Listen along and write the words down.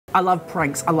I love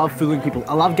pranks, I love fooling people,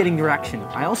 I love getting the reaction.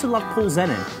 I also love Paul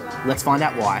Zenon. Let's find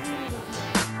out why.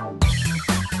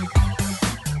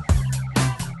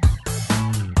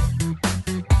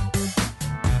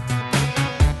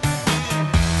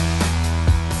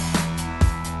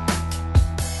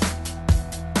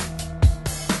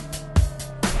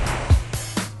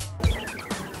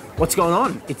 What's going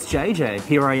on? It's JJ.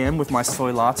 Here I am with my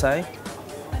soy latte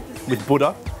with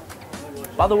Buddha.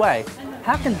 By the way,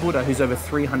 how can Buddha, who's over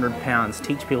 300 pounds,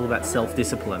 teach people about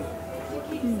self-discipline?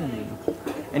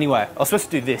 Anyway, I was supposed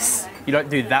to do this. You don't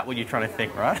do that when you're trying to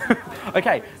think, right?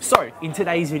 Okay, so in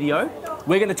today's video,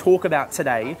 we're going to talk about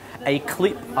today a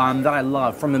clip that I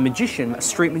love from a magician, a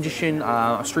street magician,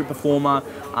 a street performer.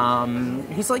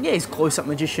 He's like, yeah, he's a close-up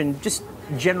magician, just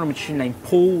general magician named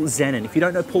Paul Zenon. If you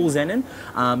don't know Paul Zenon,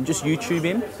 just YouTube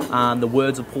him. The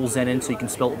words of Paul Zenon, so you can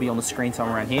spell it, will be on the screen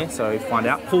somewhere around here, so find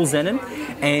out. Paul Zenon.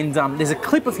 And there's a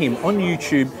clip of him on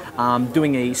YouTube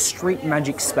doing a street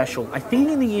magic special. I think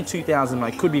in the year 2000,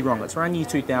 I could be wrong, it's around year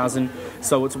 2000,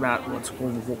 so it's about,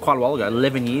 quite a while ago,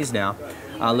 11 years now.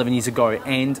 11 years ago,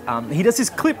 and he does this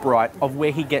clip, right, of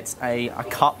where he gets a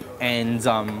cup and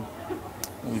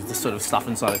with this sort of stuff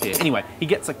inside of here. Anyway, he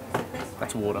gets a,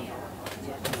 that's water.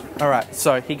 All right,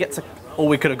 so he gets a, or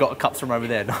we could have got cups from over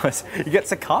there, nice. He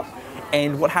gets a cup,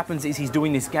 and what happens is he's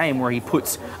doing this game where he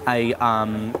puts a,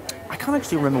 I can't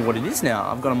actually remember what it is now,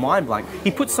 I've got a mind blank. He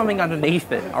puts something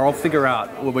underneath it, or I'll figure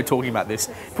out when we're talking about this.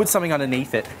 He puts something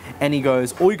underneath it, and he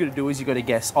goes, all you gotta do is you gotta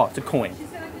guess, oh, it's a coin.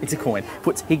 It's a coin.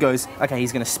 He goes, okay,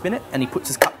 he's gonna spin it, and he puts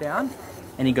his cup down,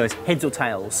 and he goes, heads or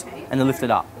tails, and they lift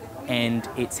it up, and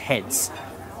it's heads.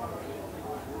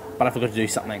 But I forgot to do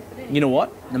something. You know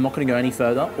what? I'm not gonna go any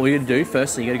further. All you gotta do,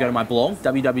 firstly, you gotta go to my blog,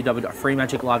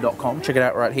 www.freemagiclive.com, check it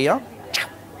out right here.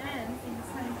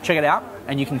 Check it out,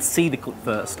 and you can see the clip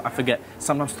first. I forget,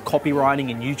 sometimes the copywriting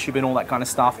and YouTube and all that kind of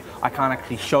stuff, I can't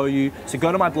actually show you. So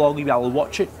go to my blog, you'll be able to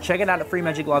watch it, check it out at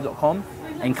freemagiclive.com,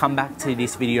 and come back to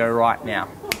this video right now.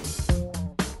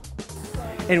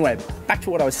 Anyway, back to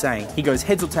what I was saying. He goes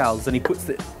heads or tails, and he puts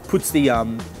the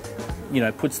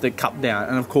cup down,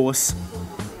 and of course,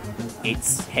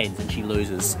 it's heads, and she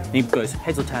loses. And he goes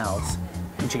heads or tails,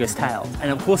 and she goes tails.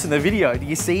 And of course, in the video, do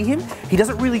you see him? He does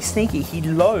it really sneaky. He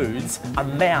loads a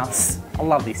mouse. I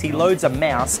love this. He loads a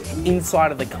mouse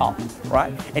inside of the cup,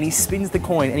 right? And he spins the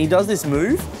coin, and he does this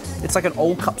move. It's like an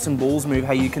old cups and balls move,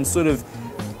 how you can sort of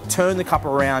turn the cup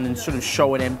around and sort of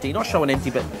show it empty. Not show it empty,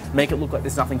 but make it look like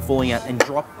there's nothing falling out, and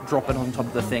drop it on top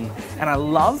of the thing. And I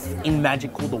love in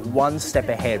magic called the one step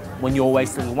ahead, when you're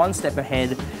always thinking one step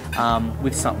ahead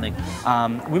with something.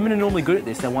 Women are normally good at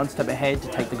this. They're one step ahead to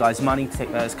take the guy's money, to take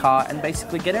the guy's car, and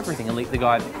basically get everything and leave the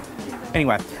guy.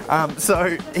 Anyway,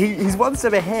 so he's one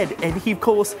step ahead, and he, of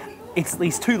course, it's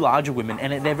these two larger women,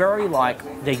 and they're very like,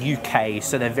 they're UK,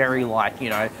 so they're very like, you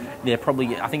know, they're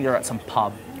probably, I think they're at some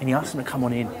pub, and he asks them to come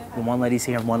on in, and one lady's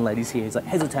here and one lady's here. He's like,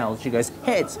 heads or tails? She goes,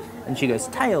 heads, and she goes,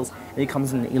 tails, and he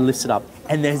comes in and he lifts it up,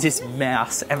 and there's this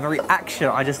mouse, and the reaction,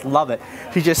 I just love it.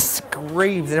 She just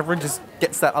screams, and everyone just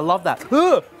gets that, I love that,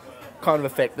 kind of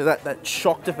effect, that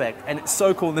shocked effect, and it's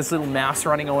so cool, and this little mouse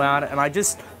running around, and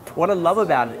what I love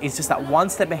about it is just that one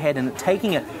step ahead, and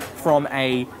taking it from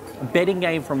a betting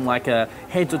game, from like a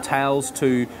heads or tails to,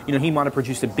 you know, he might have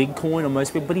produced a big coin on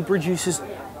most people, but he produces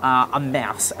a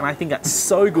mouse, and I think that's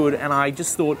so good, and I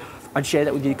just thought I'd share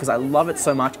that with you because I love it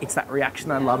so much. It's that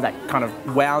reaction I love, that kind of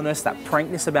wowness, that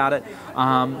prankness about it.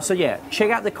 So yeah,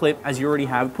 check out the clip as you already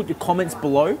have. Put your comments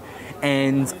below,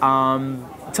 and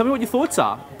tell me what your thoughts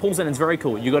are. Paul Zenon's very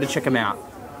cool. You got to check him out.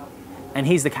 And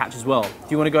here's the catch as well.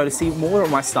 If you want to go to see more of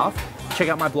my stuff, check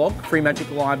out my blog,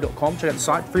 freemagiclive.com. Check out the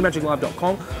site,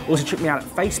 freemagiclive.com. Also check me out at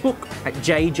Facebook, at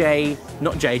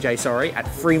at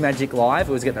Free Magic Live.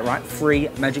 Always get that right, Free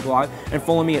Magic Live. And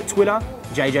follow me at Twitter,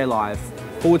 JJ Live,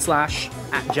 /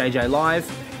 JJ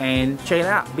Live. And check it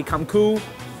out, become cool.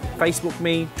 Facebook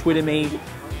me, Twitter me.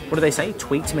 What do they say?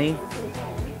 Tweet me.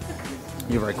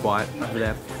 You're very quiet over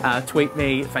there. Tweet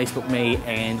me, Facebook me,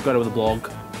 and go to the blog.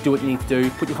 Do what you need to do.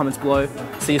 Put your comments below.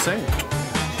 See you soon.